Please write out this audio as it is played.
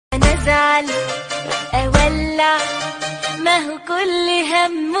ازعل اولع، ما هو كل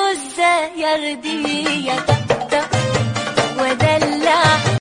همه ازاي يرضيك.